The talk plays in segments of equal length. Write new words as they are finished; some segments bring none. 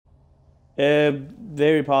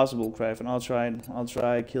Very possible, Craft, and I'll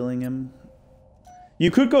try killing him. You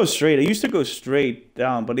could go straight. I used to go straight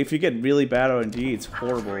down, but if you get really bad RNG, it's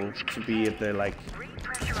horrible to be at the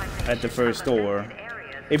at the first door.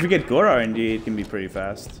 If you get good RNG, it can be pretty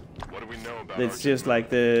fast. It's just like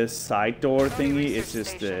the side door thingy. It's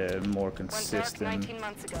just more consistent.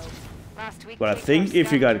 But I think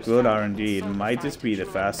if you got good RNG, it might just be the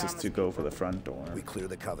fastest to go for the front door. We clear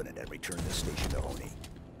the Covenant and return the station to Oni.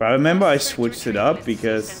 But I remember I switched it up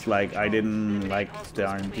because like I didn't like the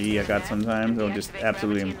RNG I got sometimes. It was just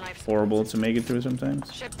absolutely horrible to make it through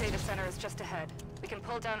sometimes. Ship data center is just ahead. We can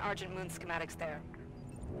pull down Argent Moon schematics there.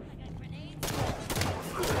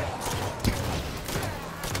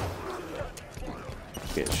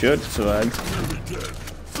 Okay, should survive.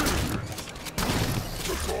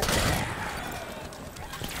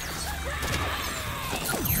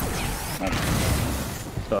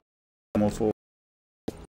 More for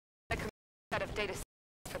Set of data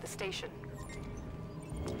for the station.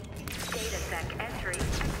 Data sec entry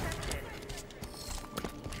accepted.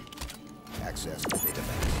 Access the data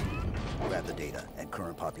banks. Grab the data and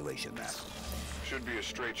current population map. Should be a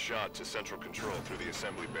straight shot to central control through the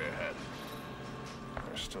assembly bay ahead.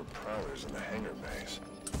 There's still prowlers in the hangar bays.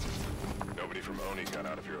 Nobody from Oni got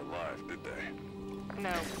out of here alive, did they? No.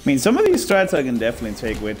 I mean, some of these strats I can definitely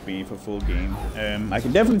take with me for full game. I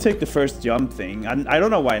can definitely take the first jump thing. I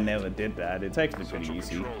don't know why I never did that. It's actually pretty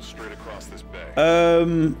easy. Straight across this bay.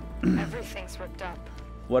 Everything's ripped up.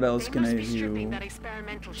 What else can I do?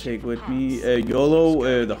 Take with me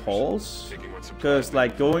YOLO the halls, because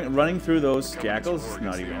like running through those jackals is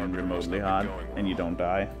not even remotely hard, and you don't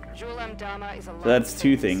die. So that's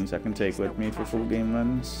two things I can take with me for full game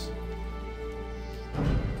runs.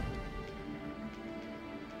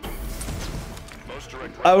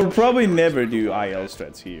 I would probably never do IL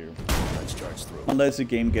strats here, unless the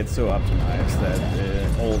game gets so optimized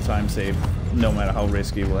that all time save, no matter how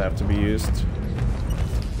risky, will have to be used.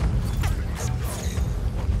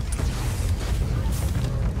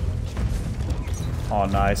 Oh,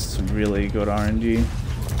 nice. Really good RNG.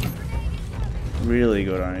 Really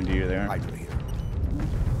good RNG there.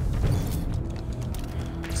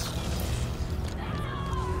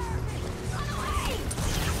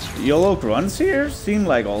 YOLO grunts here seem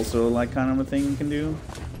like also like kind of a thing you can do.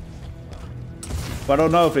 But I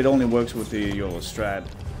don't know if it only works with the YOLO strat.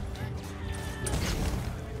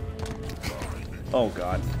 Oh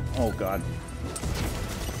god. Oh god.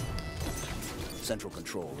 Central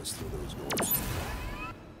control is through those doors.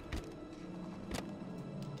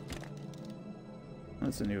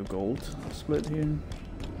 That's a new gold split here.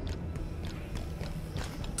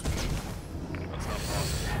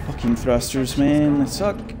 Fucking thrusters, man, they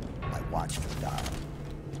suck. I watched him die.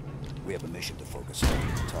 We have a mission to focus on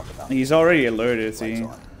and talk about. He's already alerted, see?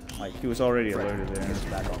 Like, he was already alerted there. He's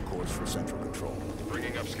back on course for central control.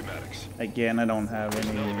 Bringing up schematics. Again, I don't have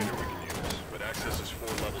any. But access is 4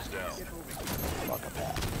 levels down. Mark a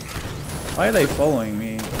path. Why are they following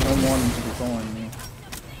me? I don't want them to be following me.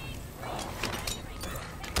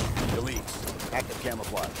 Elites, active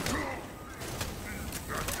camouflage.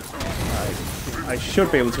 I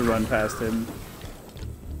should be able to run past him.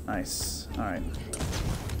 Nice. Alright.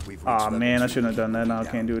 Aw, man, I shouldn't have done that. Now I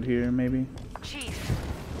can't do it here, maybe.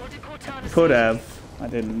 Could have. I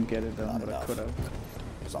didn't get it done, but I could have.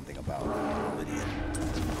 Something about Lydian.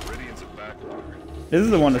 Lydian's a backwater. This is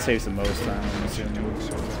the one that saves the most time, I'm assuming.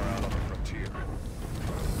 So far out on the frontier.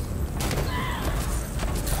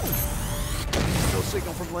 No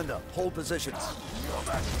signal from Linda. Hold positions.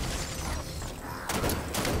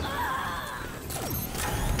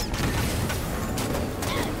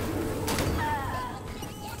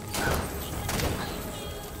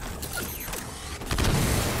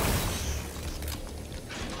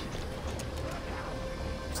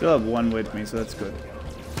 Still have one with me, so that's good.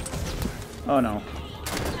 Oh no.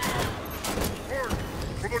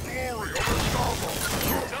 For the glory of Gustavo!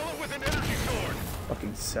 Sell it with an energy sword!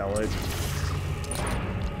 Fucking sell it.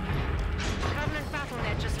 Covenant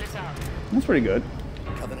BattleNet just lit up. That's pretty good.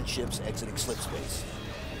 Covenant ships exiting slip space.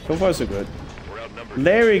 So far, so good.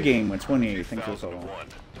 Larry game with 28. Thanks for so long.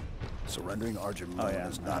 Surrendering Argent Moon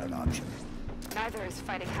is not an option. Neither is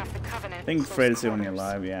fighting half the Covenant. I think Fred is the only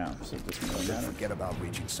alive, yeah. So it doesn't really matter. Forget about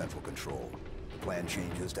reaching central control. Plan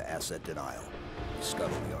changes to asset denial.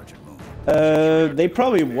 Scuttle the Argent Moon. They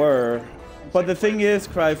probably were. But the thing is,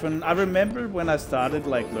 Cryphon, I remember when I started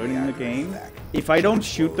like learning the game, if I don't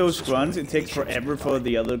shoot those grunts, it takes forever for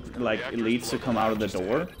the other like elites to come out of the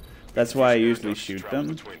door. That's why I usually shoot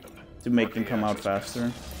them, to make them come out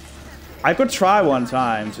faster. I could try one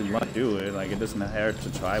time to not do it. Like, it doesn't hurt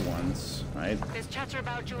to try once, right? There's chatter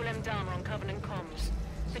about Joel M. Dahmer on Covenant comms.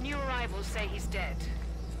 The new arrivals say he's dead.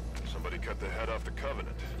 Somebody cut the head off the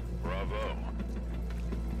Covenant. Bravo.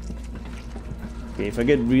 Okay, if I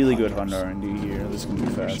get really good Hunter R&D here, this is gonna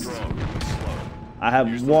be fast. Strong, but slow. I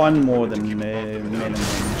have one more than minimum.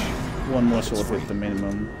 One more sword hit the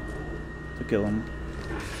minimum to kill him.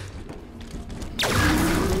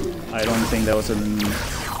 I don't think that was an...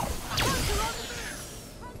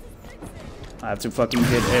 I have to fucking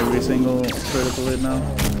hit every single critical hit now.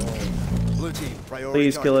 Blue team, priority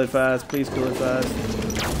Please kill target. it fast. Please kill it fast.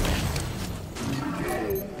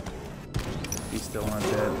 He's still not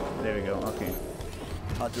dead. There we go. Okay.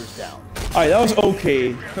 Hunters down. Alright, that was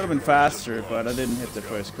okay. Could have been faster, but I didn't hit the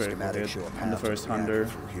first critical Schematics hit show a on the path first to the hunter.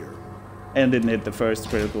 reactor through here. And didn't hit the first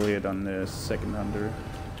critical hit on the second hunter.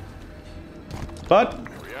 But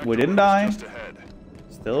we didn't die. Just ahead.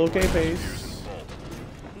 Still okay pace.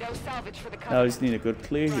 No salvage for the Covenant. Now I just need a good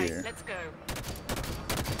clear Right, here. let's go.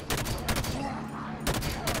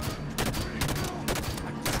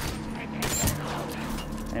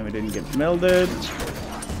 And we didn't get melded.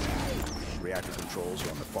 Reactor controls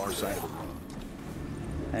are on the far side of the room.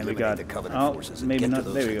 And we Eliminate got, the Covenant oh, forces and maybe get to not,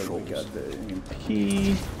 those there we go, we controls. got the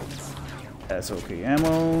EMP. That's okay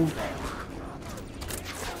ammo.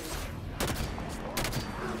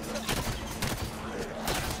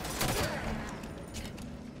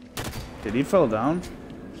 Did he fall down?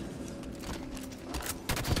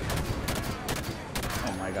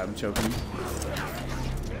 Oh my god, I'm choking.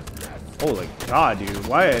 Holy god, dude,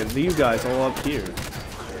 why are you guys all up here?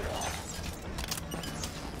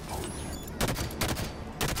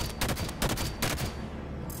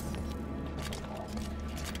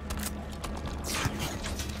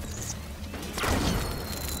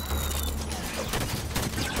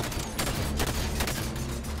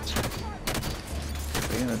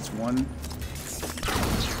 Okay, that's one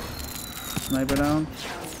sniper down.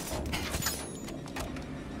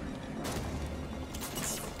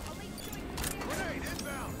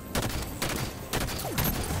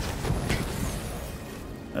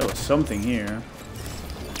 There was something here.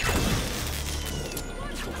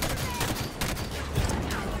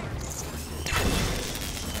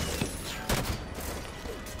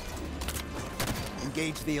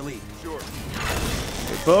 Engage the elite. Sure.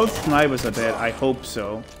 Okay, both snipers are dead. I hope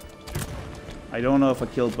so. I don't know if I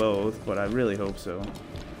killed both, but I really hope so.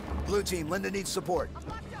 Blue team, Linda needs support.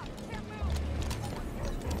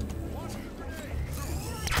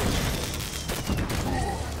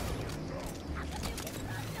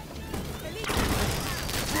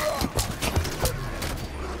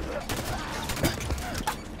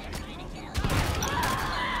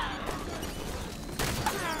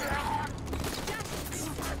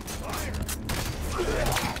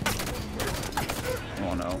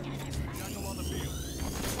 Oh no.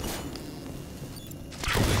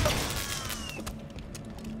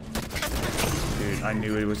 Dude, I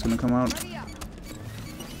knew it was gonna come out.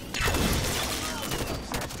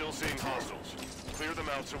 Still seeing hostiles. Clear them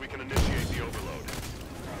out so we can initiate the overload.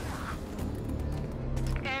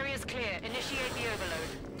 Area's clear. Initiate the overload.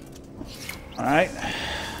 Alright.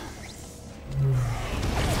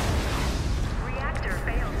 Reactor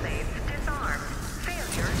failsafe disarmed.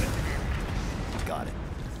 Failure imminent. Got it.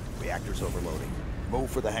 Reactor's overloading. Move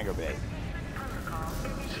for the hangar bay. Protocol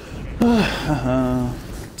initiated.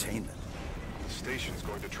 Containment. The station's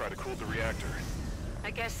going to try to cool the reactor.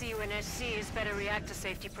 I guess UNSC is better reactor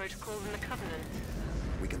safety protocol than the Covenant.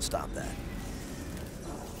 We can stop that.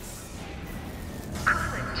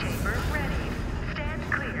 Coolant chamber ready.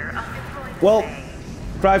 Stand clear of deployment Well, bay.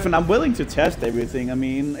 Gryphon, I'm willing to test everything. I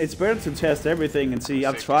mean, it's better to test everything and see,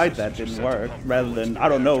 I've tried that, didn't work, rather than, I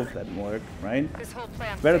don't know if that worked, right? This whole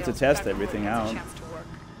plan Better to failed. test That everything has a out. chance to work.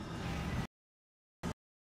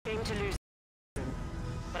 Game to lose,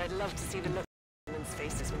 but I'd love to see the look on women's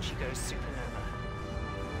faces when she goes supernova.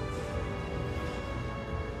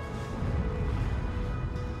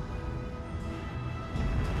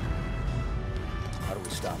 How do we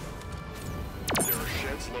stop it? There are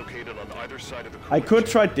sheds located on either side of the I coolant could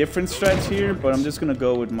try chamber. different strats here, but I'm just gonna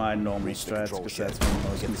go with my normal Reach the strats, control because shed. that's what I'm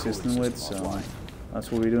most Get the cooling consistent with, system so offline.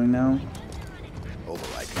 that's what we're doing now.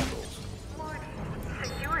 Override controls.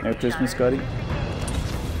 Security Merry Christmas, shutter Scotty.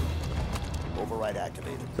 Override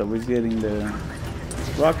activated. So we're getting the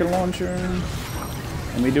rocket launcher.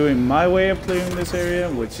 And we're doing my way of clearing this area,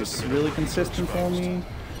 which is really consistent for me.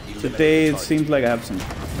 Today it seems like I have some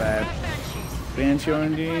bad Banshee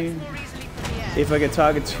R&D. If I get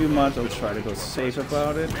targeted too much, I'll try to go safe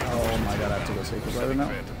about it. Oh my god, I have to go safe about it now.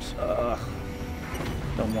 Phantoms.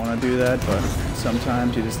 Don't want to do that, but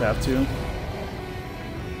sometimes you just have to.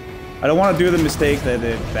 I don't want to do the mistake that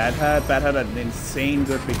Bat had. Bat had an insane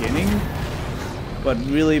good beginning, but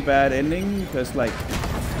really bad ending because like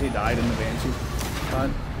he died in the Banshee spot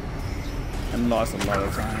and lost a lot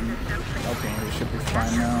of time. Okay, we should be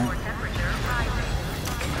fine now.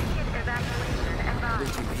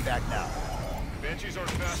 Evac now. Banshees aren't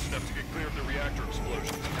fast enough to get clear of the reactor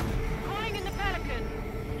explosion. Calling in the Pelican.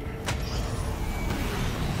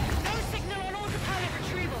 No signal on autopilot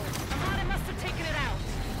retrieval. Armada must have taken it out.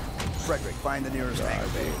 Frederick, find the nearest hangar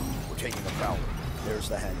bay. We're taking the Prowler. There's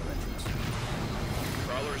the hangar entrance.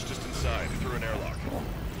 Prowler is just inside, through an airlock.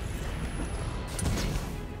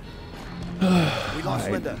 We lost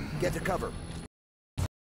Linda. Get to cover.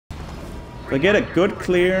 If I get a good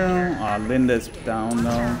clear, Linda's down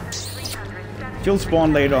though. She'll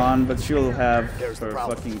spawn later on, but she'll have her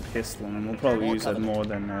fucking pistol, and we'll probably use that more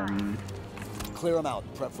than Clear them out.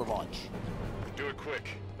 Prep for launch. Do it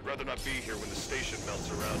quick. I'd rather not be here when the station melts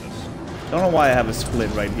around us. Don't know why I have a split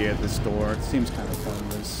right here at this door. It seems kind of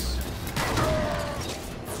pointless.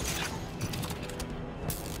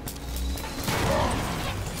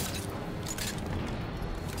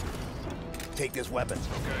 Take this weapon.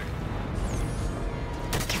 Okay.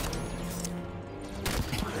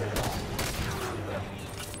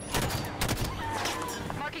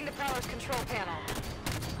 Marking the Prowler's control panel.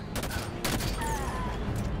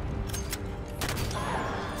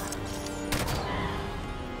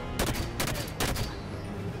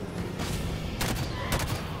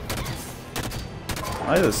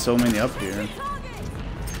 Why are there so many up here?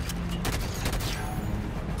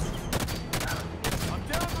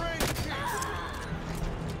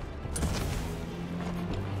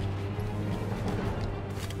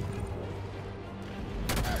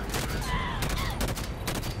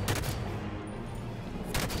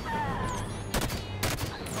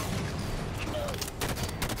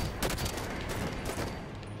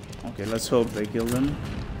 Okay, let's hope they kill them.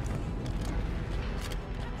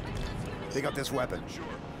 Pick up this weapon. Sure.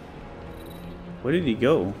 Where did he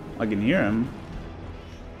go? I can hear him.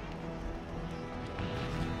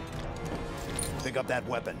 Pick up that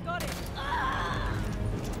weapon. Got it.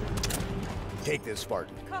 Take this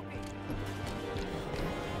Spartan. Copy.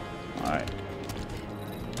 Alright.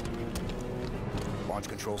 Launch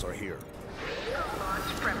controls are here. Launch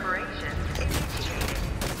preparations initiated.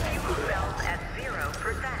 Fuel cells at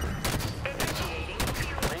 0%. Initiating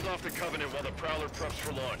fuel. Hold off the Covenant while the Prowler preps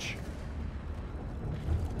for launch.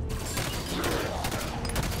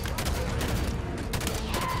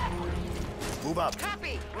 Move up.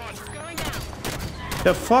 Copy. Roger. Going down.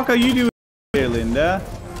 The fuck are you doing here, Linda?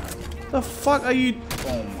 The fuck are you?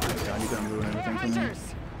 Oh my god, you're gonna ruin More everything for me.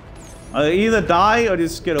 hunters. Either die or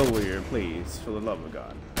just get over here, please, for the love of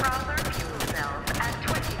God. Prowler fuel cells at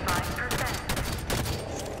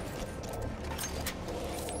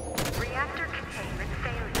 25%. Reactor containment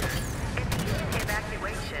failure. Immediate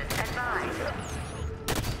evacuation advised.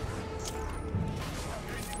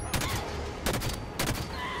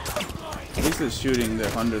 At least they're shooting the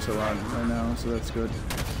hunters a lot right now, so that's good.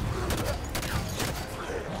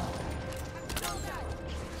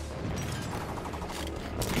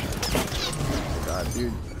 God,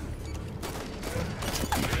 dude.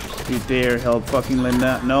 You dare help fucking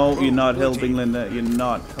Linda? No, you're not helping Linda. You're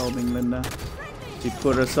not helping Linda. She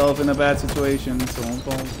put herself in a bad situation, so don't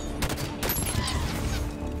fall.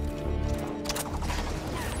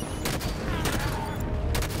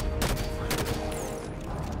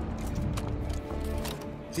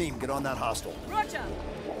 Team, get on that hostile. Roger.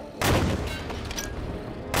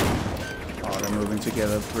 Oh, they're moving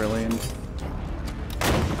together. Brilliant.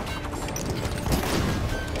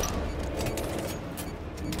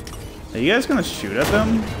 Are you guys gonna shoot at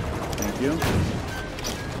them? Thank you.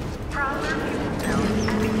 Prowler fuel cells at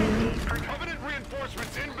 50%. Covenant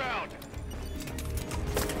reinforcements inbound.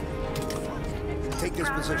 Take this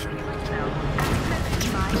position. Fuel cells at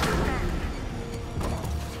 75%.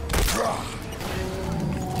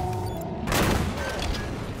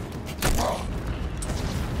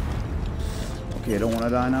 Okay, I don't want to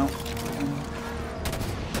die now.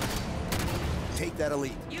 Take that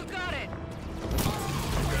elite. You got it.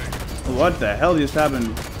 What the hell just happened?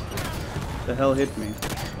 The hell hit me?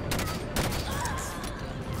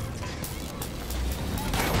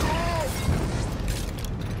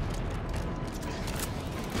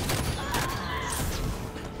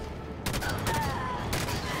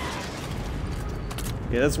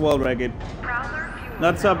 Yeah, that's well ragged. Prowler fuel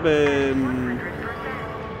That's up. Launch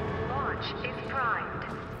is primed.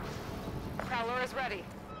 Prowler is ready.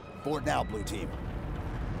 Board now, blue team.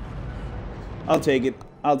 I'll take it.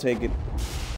 I'll take it.